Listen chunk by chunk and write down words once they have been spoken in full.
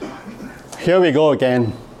Here we go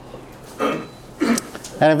again. And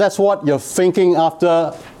if that's what you're thinking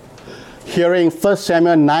after hearing 1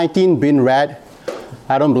 Samuel 19 being read,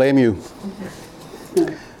 I don't blame you.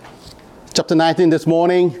 Chapter 19 this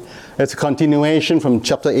morning, it's a continuation from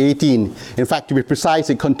chapter 18. In fact, to be precise,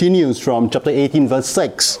 it continues from chapter 18, verse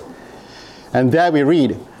 6. And there we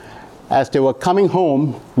read, as they were coming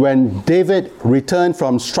home, when David returned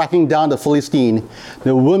from striking down the Philistine,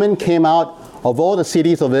 the women came out of all the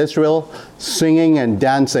cities of Israel, singing and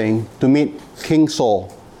dancing to meet King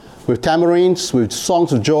Saul, with tamarines, with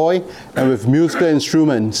songs of joy, and with musical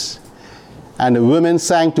instruments. And the women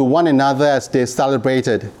sang to one another as they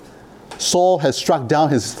celebrated. Saul had struck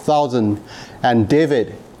down his 1,000, and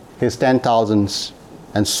David his 10,000s.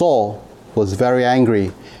 And Saul was very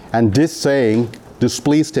angry, and this saying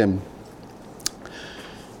displeased him.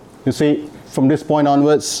 You see, from this point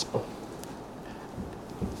onwards,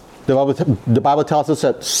 the Bible tells us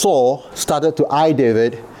that Saul started to eye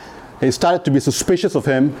David. He started to be suspicious of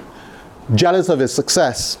him, jealous of his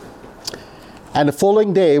success. And the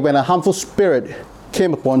following day, when a harmful spirit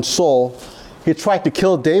came upon Saul, he tried to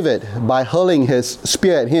kill David by hurling his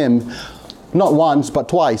spear at him, not once, but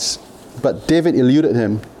twice. But David eluded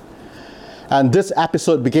him. And this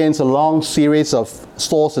episode begins a long series of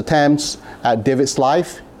Saul's attempts at David's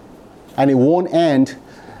life, and it won't end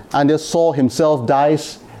until Saul himself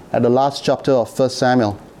dies at the last chapter of 1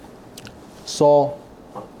 Samuel. Saul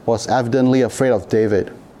was evidently afraid of David.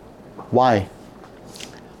 Why?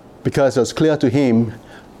 Because it was clear to him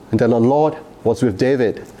that the Lord was with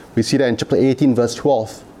David. We see that in chapter 18, verse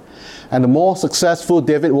 12. And the more successful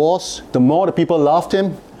David was, the more the people loved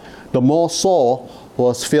him, the more Saul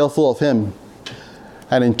was fearful of him.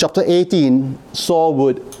 And in chapter 18, Saul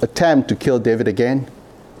would attempt to kill David again,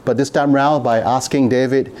 but this time round by asking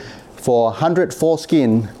David for 100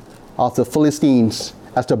 foreskin of the Philistines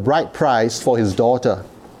as the bride price for his daughter,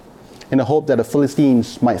 in the hope that the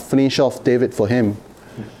Philistines might finish off David for him.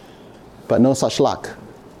 But no such luck.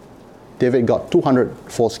 David got 200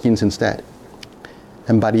 foreskins instead.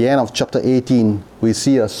 And by the end of chapter 18, we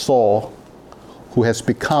see a Saul who has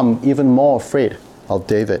become even more afraid of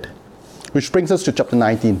David. Which brings us to chapter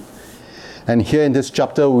 19. And here in this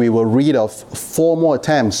chapter, we will read of 4 more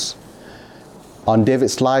attempts on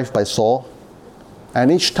David's life by Saul. And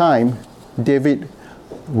each time, David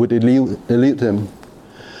would elude him.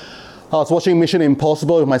 I was watching Mission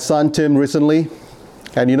Impossible with my son Tim recently.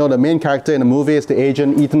 And you know, the main character in the movie is the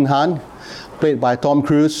agent Ethan Hunt, played by Tom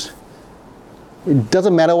Cruise. It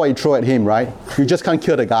doesn't matter what you throw at him, right? You just can't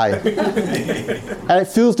kill the guy. And it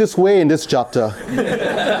feels this way in this chapter.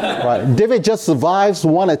 Right? David just survives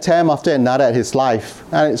one attempt after another at his life.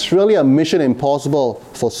 And it's really a mission impossible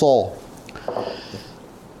for Saul.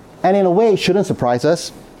 And in a way, it shouldn't surprise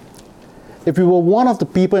us. If we were one of the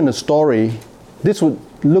people in the story, this would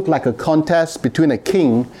look like a contest between a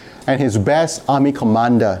king and his best army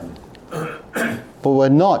commander. But we're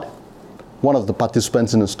not one of the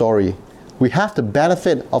participants in the story. We have the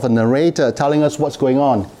benefit of a narrator telling us what's going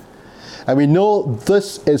on. And we know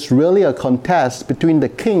this is really a contest between the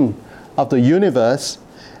king of the universe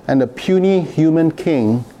and the puny human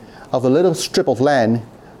king of a little strip of land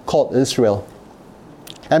called Israel.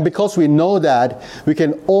 And because we know that, we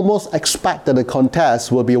can almost expect that the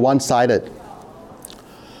contest will be one-sided.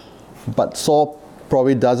 But Saul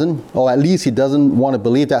probably doesn't, or at least he doesn't want to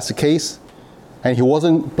believe that's the case. And he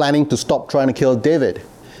wasn't planning to stop trying to kill David.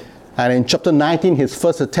 And in chapter 19, his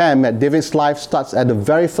first attempt at David's life starts at the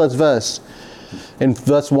very first verse. In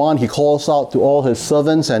verse 1, he calls out to all his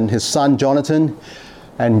servants and his son Jonathan,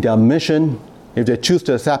 and their mission, if they choose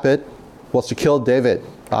to accept it, was to kill David.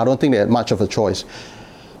 I don't think they had much of a choice.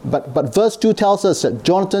 But verse 2 tells us that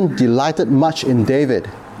Jonathan delighted much in David.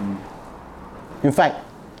 In fact,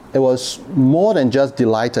 it was more than just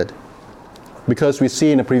delighted. Because we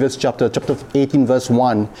see in the previous chapter, chapter 18, verse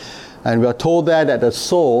 1, and we are told there that the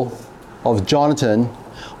soul of Jonathan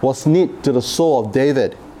was knit to the soul of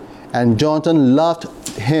David. And Jonathan loved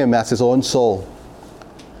him as his own soul.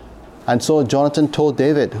 And so Jonathan told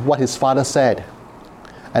David what his father said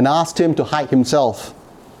and asked him to hide himself.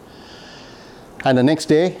 And the next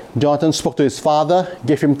day, Jonathan spoke to his father,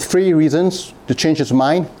 gave him 3 reasons to change his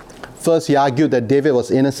mind. First, he argued that David was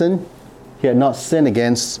innocent. He had not sinned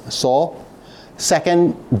against Saul.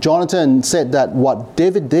 Second, Jonathan said that what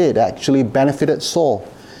David did actually benefited Saul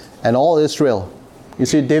and all Israel. You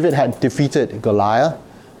see, David had defeated Goliath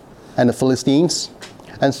and the Philistines,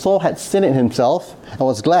 and Saul had sinned it himself and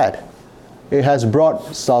was glad. It has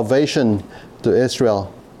brought salvation to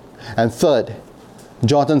Israel. And third,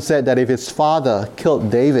 Jonathan said that if his father killed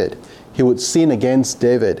David, he would sin against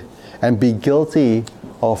David and be guilty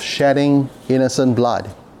of shedding innocent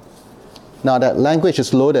blood. Now that language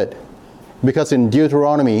is loaded because in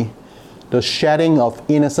Deuteronomy, the shedding of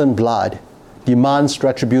innocent blood demands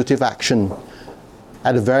retributive action.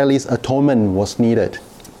 At the very least, atonement was needed.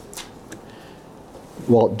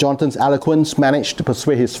 Well, Jonathan's eloquence managed to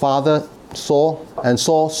persuade his father, Saul, and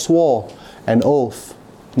Saul swore an oath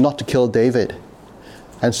not to kill David.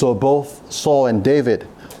 And so both Saul and David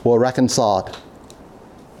were reconciled.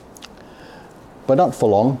 But not for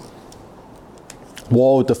long.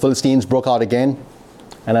 War with the Philistines broke out again,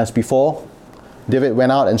 and as before, David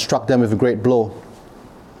went out and struck them with a great blow.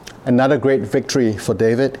 Another great victory for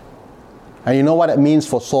David. And you know what it means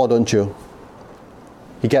for Saul, don't you?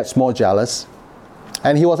 He gets more jealous.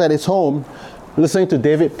 And he was at his home listening to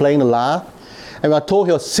David playing the lyre, and we are told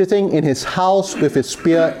he was sitting in his house with his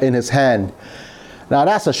spear in his hand. Now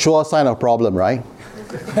that's a sure sign of problem, right?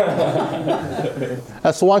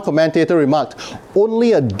 As one commentator remarked,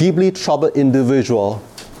 only a deeply troubled individual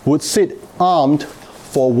would sit armed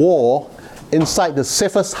for war inside the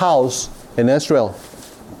safest house in Israel.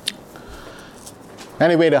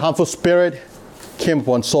 Anyway, the harmful spirit came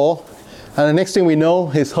upon Saul, and the next thing we know,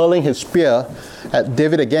 he's hurling his spear at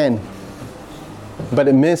David again. But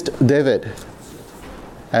it missed David,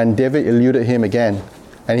 and David eluded him again,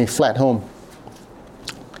 and he fled home.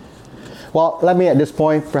 Well, let me at this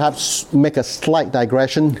point perhaps make a slight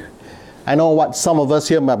digression. I know what some of us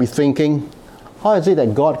here might be thinking. How is it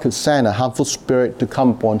that God could send a harmful spirit to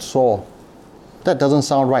come upon Saul? That doesn't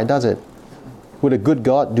sound right, does it? Would a good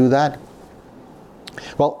God do that?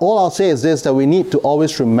 Well, all I'll say is this, that we need to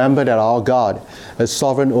always remember that our God is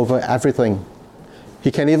sovereign over everything. He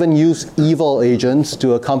can even use evil agents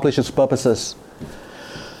to accomplish his purposes.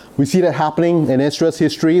 We see that happening in Israel's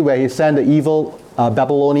history, where he sent the evil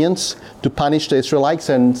Babylonians to punish the Israelites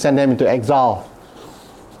and send them into exile.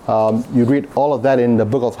 You read all of that in the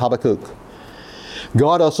book of Habakkuk.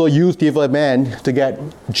 God also used evil men to get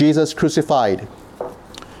Jesus crucified.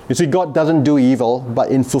 You see, God doesn't do evil, but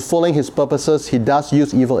in fulfilling his purposes, he does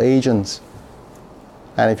use evil agents.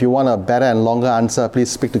 And if you want a better and longer answer,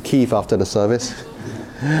 please speak to Keith after the service.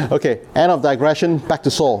 Okay, end of digression, back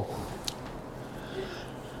to Saul.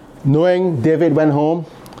 Knowing David went home,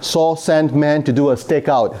 Saul sent men to do a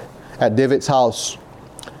stakeout at David's house.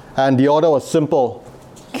 And the order was simple: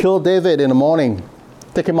 kill David in the morning,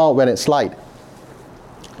 take him out when it's light.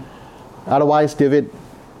 Otherwise, David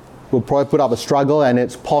will probably put up a struggle, and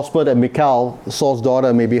it's possible that Michal, Saul's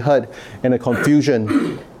daughter, may be hurt in the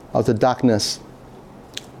confusion of the darkness.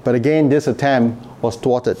 But again, this attempt was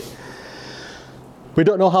thwarted. We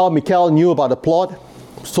don't know how Michal knew about the plot.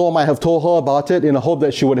 Saul might have told her about it in the hope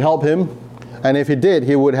that she would help him. And if he did,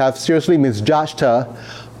 he would have seriously misjudged her,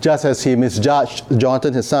 just as he misjudged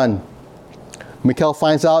Jonathan, his son. Michal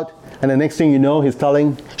finds out, and the next thing you know,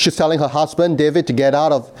 she's telling her husband, David, to get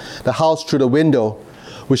out of the house through the window,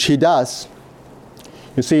 which he does.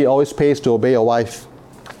 You see, it always pays to obey your wife.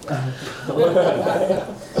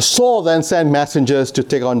 Saul then sent messengers to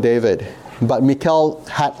take on David, but Michal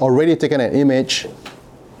had already taken an image,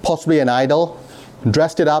 possibly an idol,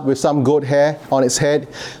 dressed it up with some goat hair on its head,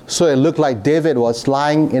 so it looked like David was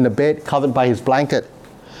lying in a bed covered by his blanket.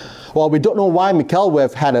 Well, we don't know why Michal would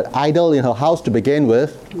have had an idol in her house to begin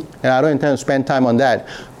with, and I don't intend to spend time on that,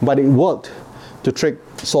 but it worked to trick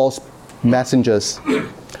Saul's messengers.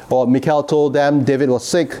 Or Michal told them David was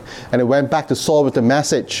sick, and they went back to Saul with the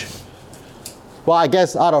message. Well, I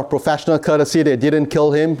guess out of professional courtesy, they didn't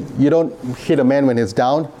kill him. You don't hit a man when he's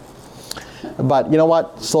down. But you know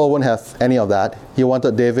what? Saul wouldn't have any of that. He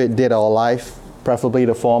wanted David dead or alive, preferably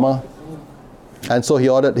the former. And so he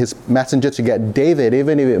ordered his messenger to get David,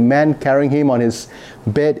 even if it meant carrying him on his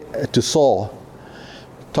bed to Saul.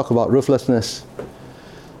 Talk about ruthlessness.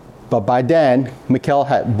 But by then, Michal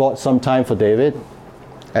had bought some time for David,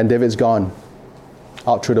 and David's gone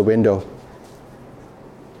out through the window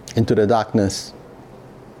into the darkness.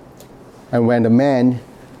 And when the man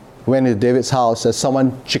went to David's house, as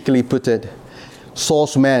someone cheekily put it,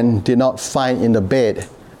 Saul's men did not find in the bed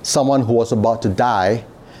someone who was about to die,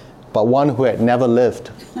 but one who had never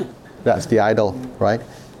lived. That's the idol, right?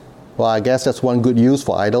 Well, I guess that's one good use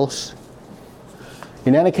for idols.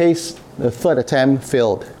 In any case, the third attempt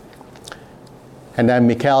failed. And then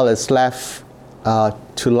Michal is left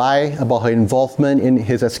to lie about her involvement in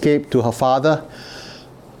his escape to her father.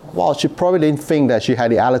 Well, she probably didn't think that she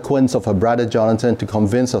had the eloquence of her brother Jonathan to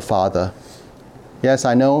convince her father. Yes,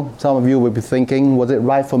 I know some of you will be thinking, was it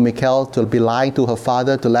right for Michal to be lying to her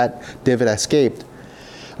father to let David escape?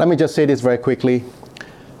 Let me just say this very quickly.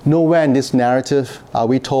 Nowhere in this narrative are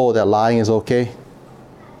we told that lying is okay.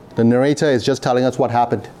 The narrator is just telling us what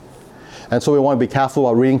happened. And so we want to be careful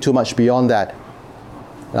about reading too much beyond that.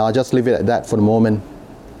 And I'll just leave it at that for the moment.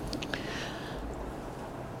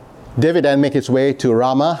 David then makes his way to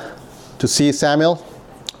Ramah to see Samuel.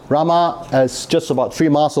 Ramah is just about 3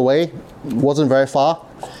 miles away, wasn't very far.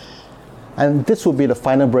 And this would be the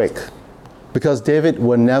final break, because David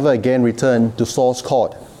will never again return to Saul's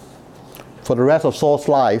court. For the rest of Saul's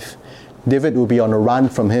life, David will be on the run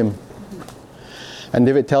from him. And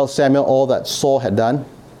David tells Samuel all that Saul had done.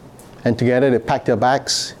 And together they packed their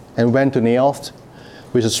bags and went to Naioth,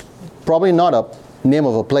 which is probably not a name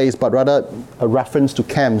of a place, but rather a reference to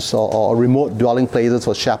camps or remote dwelling places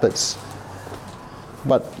for shepherds.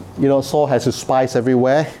 But, Saul has his spies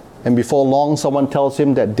everywhere. And before long, someone tells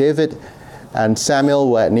him that David and Samuel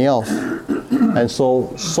were at Naioth. And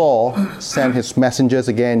so Saul sent his messengers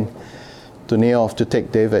again to Naioth to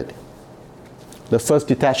take David. The first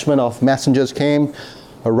detachment of messengers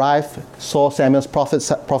arrived, saw Samuel's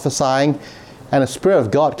prophesying, and the Spirit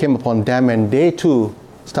of God came upon them, and they too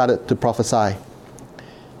started to prophesy.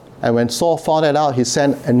 And when Saul found that out, he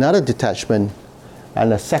sent another detachment,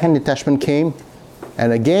 and the second detachment came,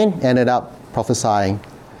 and again ended up prophesying.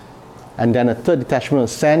 And then a third detachment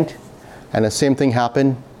was sent, and the same thing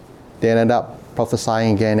happened. They ended up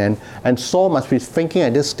prophesying again. And Saul must be thinking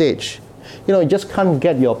at this stage, you just can't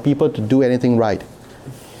get your people to do anything right.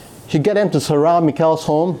 You get them to surround Michal's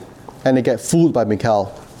home, and they get fooled by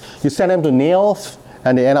Michal. You send them to Naioth,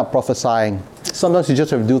 and they end up prophesying. Sometimes you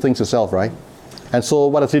just have to do things yourself, right? And so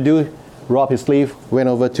what does he do? Roll up his sleeve, went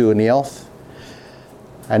over to Naioth,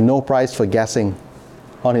 and no prize for guessing.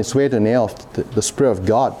 On his way to Naioth, the Spirit of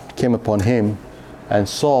God came upon him, and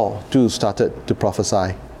Saul too started to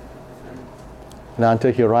prophesy. Now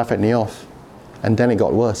until he arrived at Naioth, and then it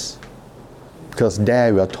got worse. Because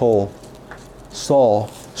there we are told, Saul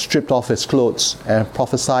stripped off his clothes and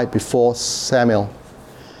prophesied before Samuel.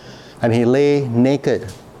 And he lay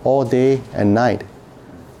naked all day and night.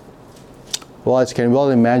 Well, as you can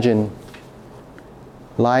well imagine,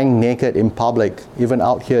 lying naked in public, even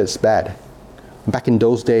out here, is bad. Back in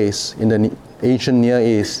those days, in the ancient Near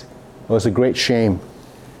East, it was a great shame.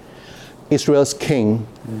 Israel's king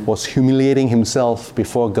was humiliating himself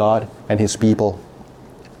before God and his people.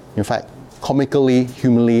 In fact, comically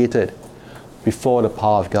humiliated before the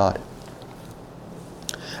power of God.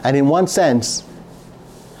 And in one sense,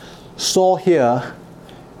 Saul here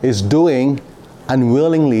is doing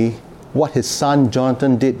unwillingly what his son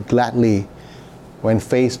Jonathan did gladly when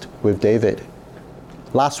faced with David.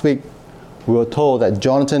 Last week, we were told that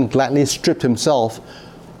Jonathan gladly stripped himself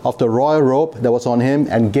of the royal robe that was on him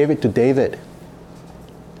and gave it to David.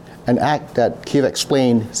 An act that Keith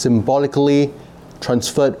explained symbolically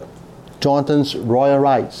transferred Jonathan's royal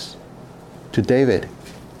rights to David.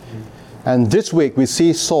 And this week we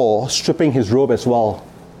see Saul stripping his robe as well,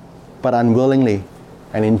 but unwillingly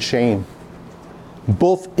and in shame.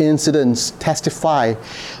 Both incidents testify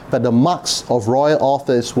that the marks of royal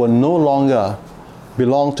office will no longer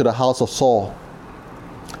belong to the house of Saul.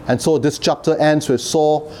 And so this chapter ends with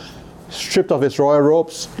Saul stripped of his royal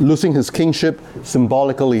robes, losing his kingship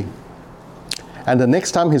symbolically. And the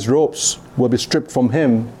next time his robes will be stripped from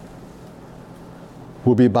him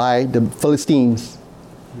will be by the Philistines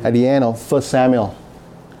at the end of 1 Samuel.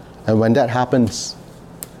 And when that happens,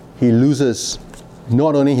 he loses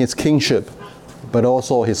not only his kingship, but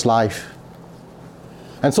also his life.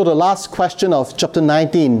 And so the last question of chapter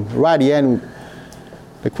 19, right at the end,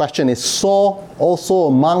 the question is, Saul also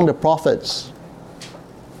among the prophets,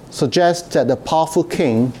 suggests that the powerful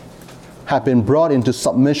king had been brought into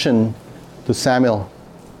submission to Samuel.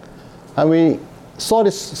 And we saw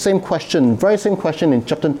this same question, very same question in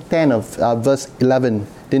chapter 10 of verse 11,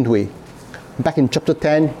 didn't we? Back in chapter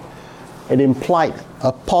 10, it implied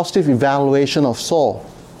a positive evaluation of Saul.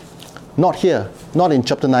 Not here, not in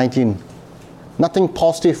chapter 19. Nothing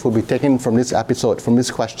positive will be taken from this episode, from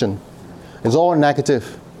this question. It's all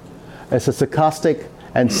negative. It's a sarcastic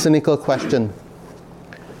and cynical question.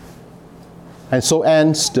 And so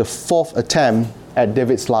ends the fourth attempt at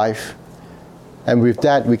David's life. And with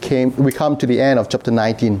that, we come to the end of chapter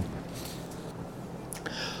 19.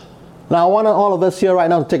 Now, I want all of us here right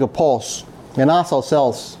now to take a pause and ask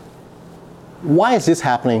ourselves, why is this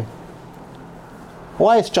happening?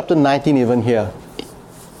 Why is chapter 19 even here?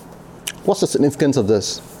 What's the significance of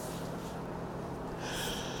this?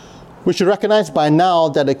 We should recognize by now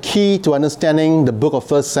that the key to understanding the book of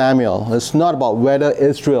 1 Samuel is not about whether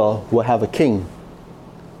Israel will have a king.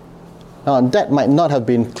 Now, that might not have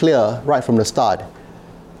been clear right from the start,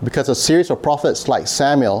 because a series of prophets like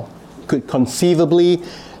Samuel could conceivably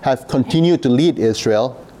have continued to lead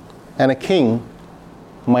Israel, and a king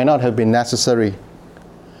might not have been necessary.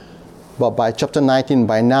 But by chapter 19,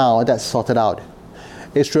 by now, that's sorted out.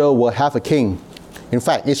 Israel will have a king. In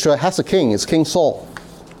fact, Israel has a king. It's King Saul.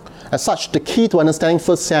 As such, the key to understanding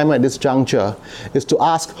 1 Samuel at this juncture is to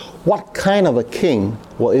ask, what kind of a king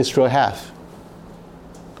will Israel have?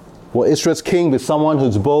 Will Israel's king be someone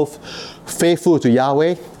who's both faithful to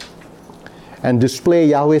Yahweh and display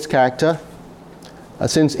Yahweh's character?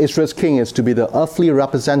 Since Israel's king is to be the earthly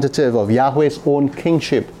representative of Yahweh's own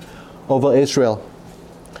kingship over Israel.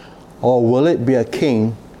 Or will it be a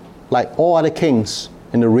king like all other kings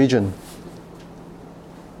in the region?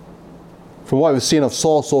 From what we've seen of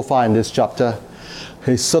Saul so far in this chapter,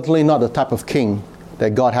 he's certainly not the type of king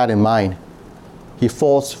that God had in mind. He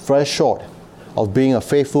falls very short of being a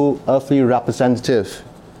faithful earthly representative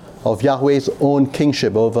of Yahweh's own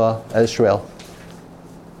kingship over Israel.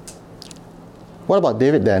 What about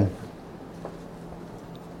David then?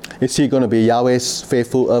 Is he going to be Yahweh's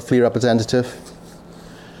faithful earthly representative?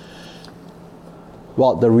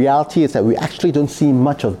 Well, the reality is that we actually don't see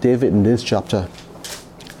much of David in this chapter.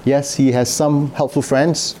 Yes, he has some helpful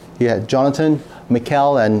friends. He had Jonathan,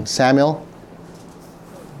 Michal, and Samuel.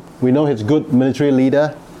 We know he's a good military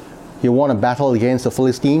leader. He won a battle against the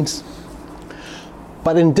Philistines.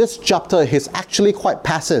 But in this chapter, he's actually quite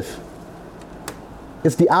passive.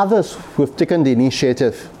 It's the others who have taken the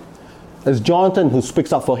initiative. It's Jonathan who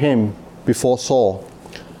speaks up for him before Saul.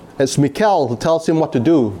 It's Michal who tells him what to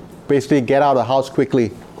do. Basically, get out of the house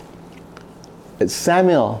quickly. It's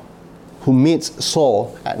Samuel who meets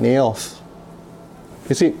Saul at Naioth.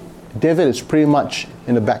 You see, David is pretty much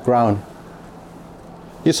in the background.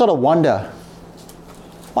 You sort of wonder,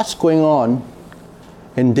 what's going on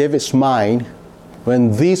in David's mind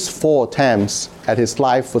when these 4 attempts at his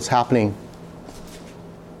life was happening?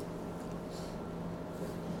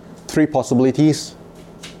 3 possibilities.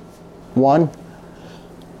 1,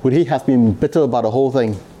 would he have been bitter about the whole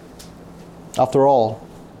thing? After all,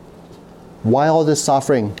 why all this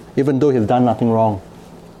suffering, even though he's done nothing wrong?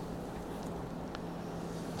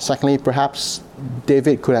 Secondly, perhaps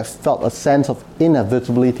David could have felt a sense of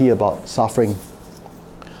inevitability about suffering,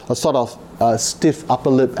 a sort of stiff upper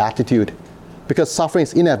lip attitude, because suffering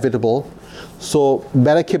is inevitable, so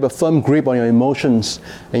better keep a firm grip on your emotions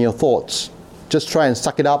and your thoughts. Just try and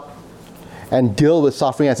suck it up and deal with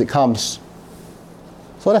suffering as it comes.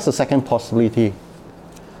 So that's the second possibility.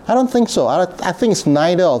 I don't think so. I think it's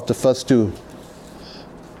neither of the first two.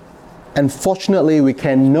 And fortunately, we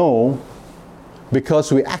can know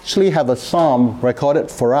because we actually have a psalm recorded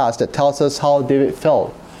for us that tells us how David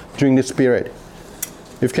felt during this period.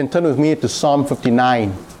 If you can turn with me to Psalm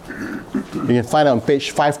 59. You can find it on page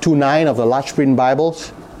 529 of the large print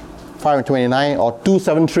Bibles, 529, or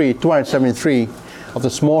 273 of the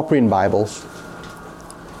small print Bibles.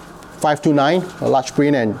 529, the large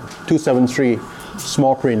print, and 273,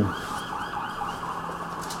 small print.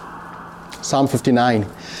 Psalm 59.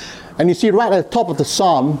 And you see right at the top of the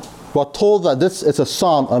psalm, we're told that this is a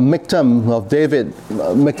psalm, a miktam of David.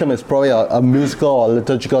 Miktam is probably a musical or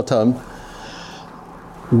liturgical term.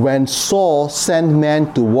 When Saul sent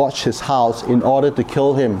men to watch his house in order to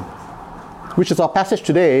kill him, which is our passage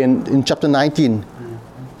today in chapter 19.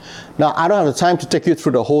 Now, I don't have the time to take you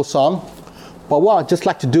through the whole psalm, but what I'd just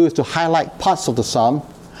like to do is to highlight parts of the psalm,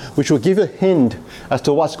 which will give you a hint as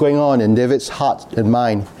to what's going on in David's heart and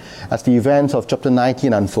mind as the events of chapter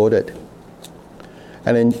 19 unfolded.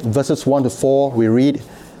 And in verses 1 to 4, we read,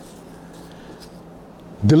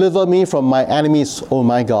 "Deliver me from my enemies, O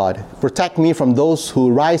my God. Protect me from those who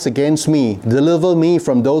rise against me. Deliver me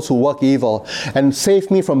from those who work evil, and save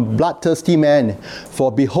me from bloodthirsty men.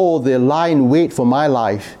 For behold, they lie in wait for my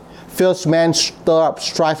life. Fierce men stir up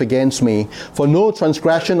strife against me. For no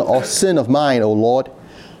transgression or sin of mine, O Lord,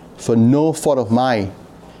 for no fault of mine,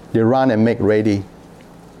 they run and make ready."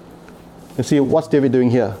 You see, what's David doing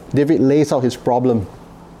here? David lays out his problem,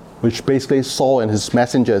 which basically Saul and his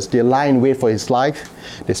messengers, they lie in wait for his life,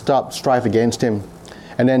 they stir up strife against him.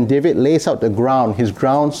 And then David lays out the ground, his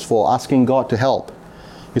grounds for asking God to help.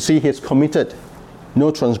 You see, he's committed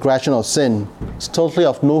no transgression or sin. It's totally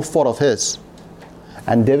of no fault of his.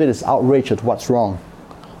 And David is outraged at what's wrong.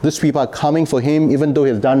 These people are coming for him even though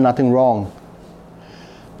he's done nothing wrong.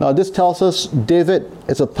 Now this tells us David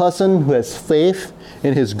is a person who has faith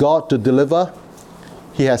in his God to deliver.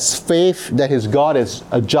 He has faith that his God is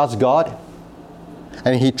a just God.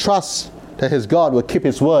 And he trusts that his God will keep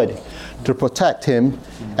his word to protect him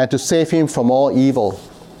and to save him from all evil.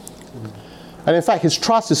 And in fact, his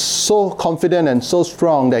trust is so confident and so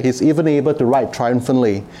strong that he's even able to write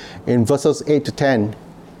triumphantly in verses 8 to 10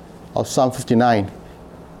 of Psalm 59.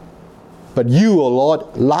 "But you, O Lord,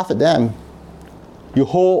 laugh at them. You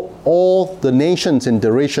hold all the nations in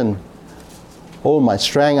derision. O my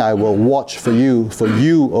strength, I will watch for you,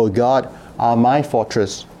 O God, are my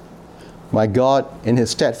fortress. My God, in his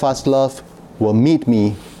steadfast love, will meet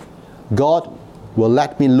me. God will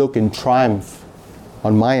let me look in triumph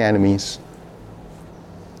on my enemies.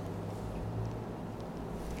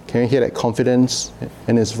 Can you hear that confidence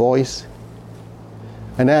in his voice?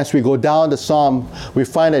 And as we go down the psalm, we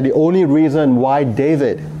find that the only reason why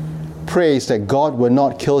David prays that God will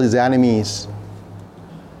not kill his enemies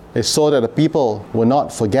is so that the people will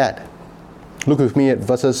not forget. Look with me at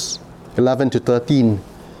verses 11 to 13.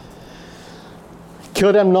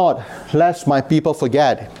 Kill them not, lest my people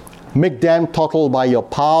forget. Make them total by your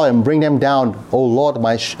power and bring them down, O Lord,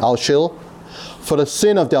 our shield. For the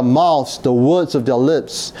sin of their mouths, the words of their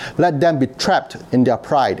lips, let them be trapped in their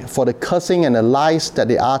pride. For the cursing and the lies that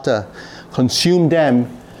they utter, consume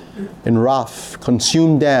them in wrath,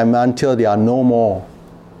 consume them until they are no more.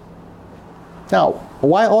 Now,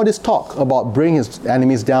 why all this talk about bring his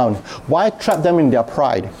enemies down? Why trap them in their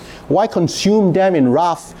pride? Why consume them in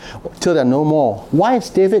wrath till they're no more? Why is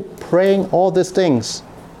David praying all these things?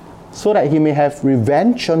 So that he may have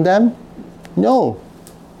revenge on them? No.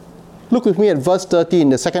 Look with me at verse 13,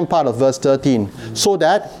 the second part of verse 13. So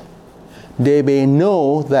that they may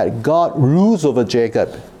know that God rules over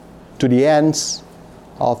Jacob to the ends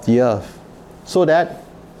of the earth. So that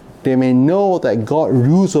they may know that God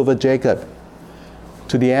rules over Jacob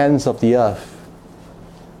to the ends of the earth.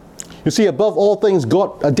 You see, above all things,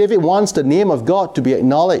 David wants the name of God to be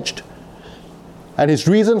acknowledged. And his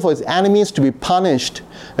reason for his enemies to be punished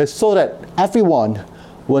is so that everyone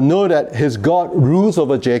will know that his God rules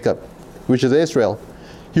over Jacob, which is Israel.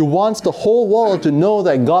 He wants the whole world to know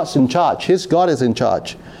that God's in charge. His God is in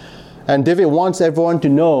charge. And David wants everyone to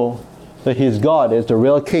know that his God is the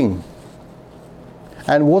real king.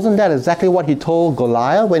 And wasn't that exactly what he told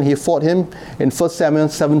Goliath when he fought him in 1 Samuel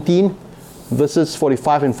 17, verses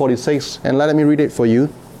 45 and 46? And let me read it for you.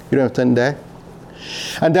 You don't have to turn there.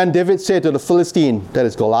 And then David said to the Philistine, that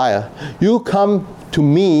is Goliath, you come to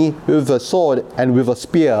me with a sword and with a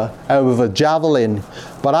spear and with a javelin,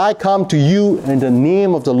 but I come to you in the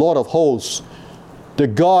name of the Lord of hosts, the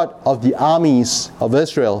God of the armies of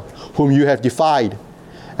Israel, whom you have defied.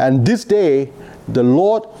 And this day the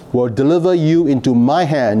Lord will deliver you into my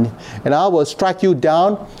hand, and I will strike you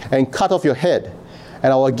down and cut off your head.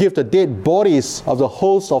 And I will give the dead bodies of the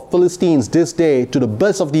hosts of Philistines this day to the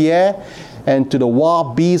birds of the air and to the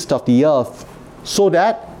wild beasts of the earth, so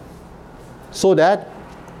that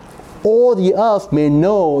all the earth may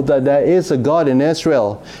know that there is a God in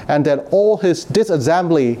Israel, and that all this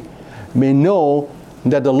assembly may know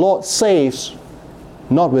that the Lord saves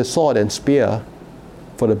not with sword and spear,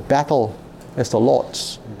 for the battle is the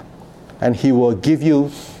Lord's, and he will give you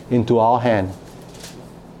into our hand.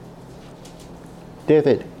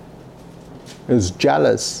 David is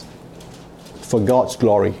jealous for God's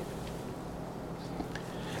glory.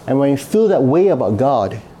 And when you feel that way about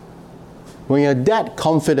God, when you're that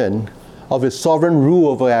confident of his sovereign rule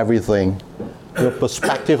over everything, your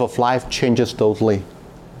perspective of life changes totally.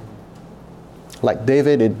 Like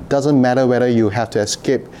David, it doesn't matter whether you have to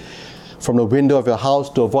escape from the window of your house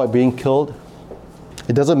to avoid being killed.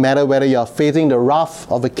 It doesn't matter whether you are facing the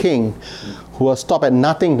wrath of a king who will stop at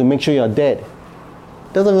nothing to make sure you're dead.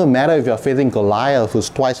 It doesn't even matter if you're facing Goliath, who's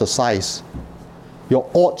twice the size. Your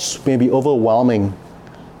odds may be overwhelming,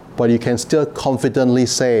 but you can still confidently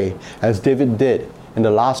say, as David did in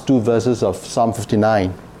the last two verses of Psalm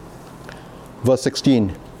 59. Verse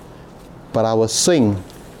 16, but I will sing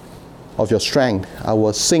of your strength. I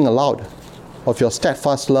will sing aloud of your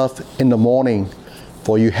steadfast love in the morning.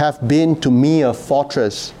 For you have been to me a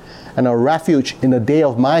fortress and a refuge in the day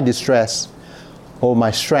of my distress. O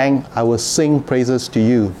my strength, I will sing praises to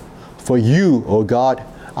you. For you, O God,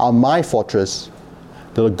 are my fortress,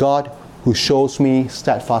 the God who shows me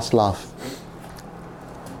steadfast love.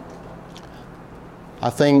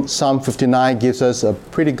 I think Psalm 59 gives us a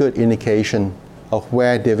pretty good indication of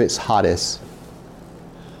where David's heart is.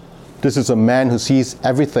 This is a man who sees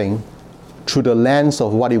everything through the lens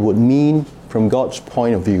of what it would mean from God's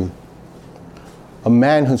point of view. A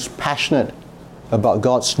man who's passionate about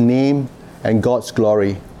God's name and God's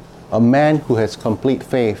glory. A man who has complete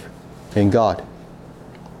faith in God.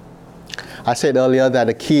 I said earlier that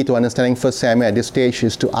the key to understanding 1 Samuel at this stage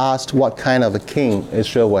is to ask what kind of a king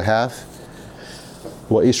Israel will have.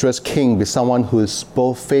 Will Israel's king be someone who is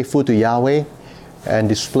both faithful to Yahweh and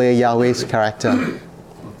display Yahweh's character?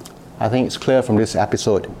 I think it's clear from this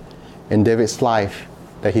episode in David's life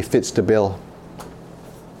that he fits the bill.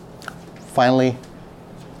 Finally,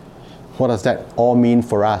 what does that all mean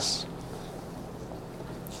for us?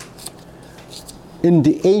 In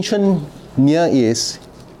the ancient Near East,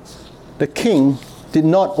 the king did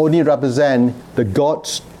not only represent the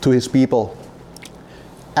gods to his people.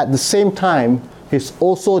 At the same time, he's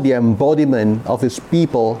also the embodiment of his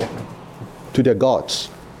people to their gods.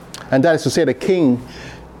 And that is to say, the king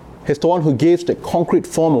is the one who gives the concrete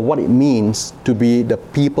form of what it means to be the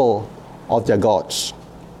people of their gods.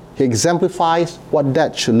 He exemplifies what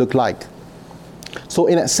that should look like. So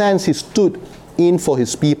in that sense, he stood in for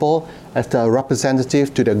his people as the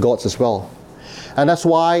representative to their gods as well. And that's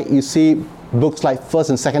why you see books like 1st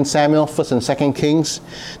and 2nd Samuel, 1st and 2nd Kings,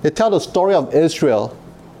 they tell the story of Israel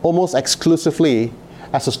almost exclusively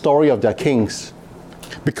as a story of their kings.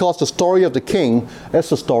 Because the story of the king is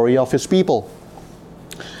the story of his people.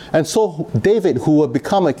 And so David, who will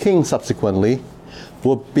become a king subsequently,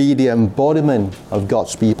 will be the embodiment of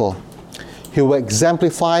God's people. He will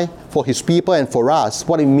exemplify for his people and for us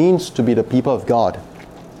what it means to be the people of God.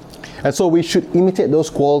 And so we should imitate those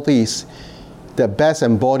qualities that best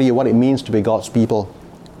embody what it means to be God's people.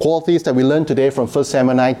 Qualities that we learned today from 1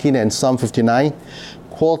 Samuel 19 and Psalm 59.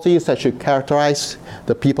 Qualities that should characterize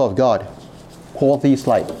the people of God. Qualities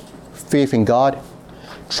like faith in God,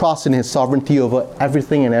 trust in his sovereignty over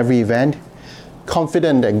everything and every event,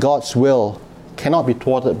 confident that God's will cannot be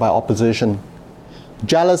thwarted by opposition,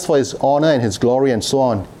 jealous for his honor and his glory, and so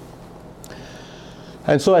on.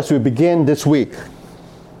 And so as we begin this week,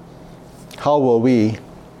 how will we,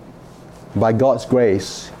 by God's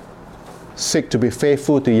grace, seek to be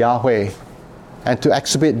faithful to Yahweh and to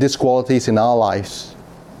exhibit these qualities in our lives?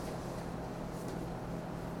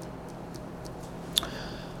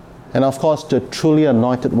 And of course, the truly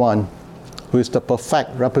anointed one, who is the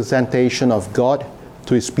perfect representation of God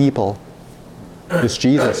to his people, is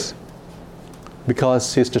Jesus,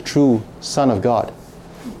 because he's the true Son of God.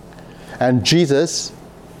 And Jesus,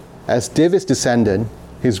 as David's descendant,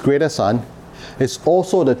 his greater son, is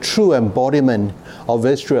also the true embodiment of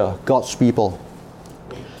Israel, God's people.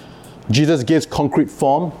 Jesus gives concrete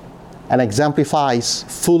form and exemplifies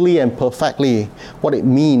fully and perfectly what it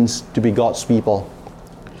means to be God's people.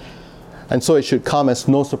 And so it should come as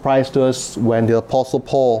no surprise to us when the Apostle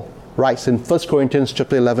Paul writes in 1 Corinthians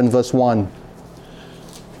chapter 11, verse 1,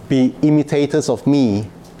 "Be imitators of me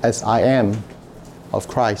as I am of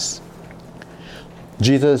Christ."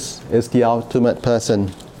 Jesus is the ultimate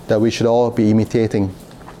person that we should all be imitating.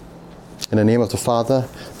 In the name of the Father,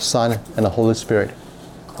 Son, and the Holy Spirit.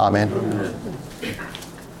 Amen.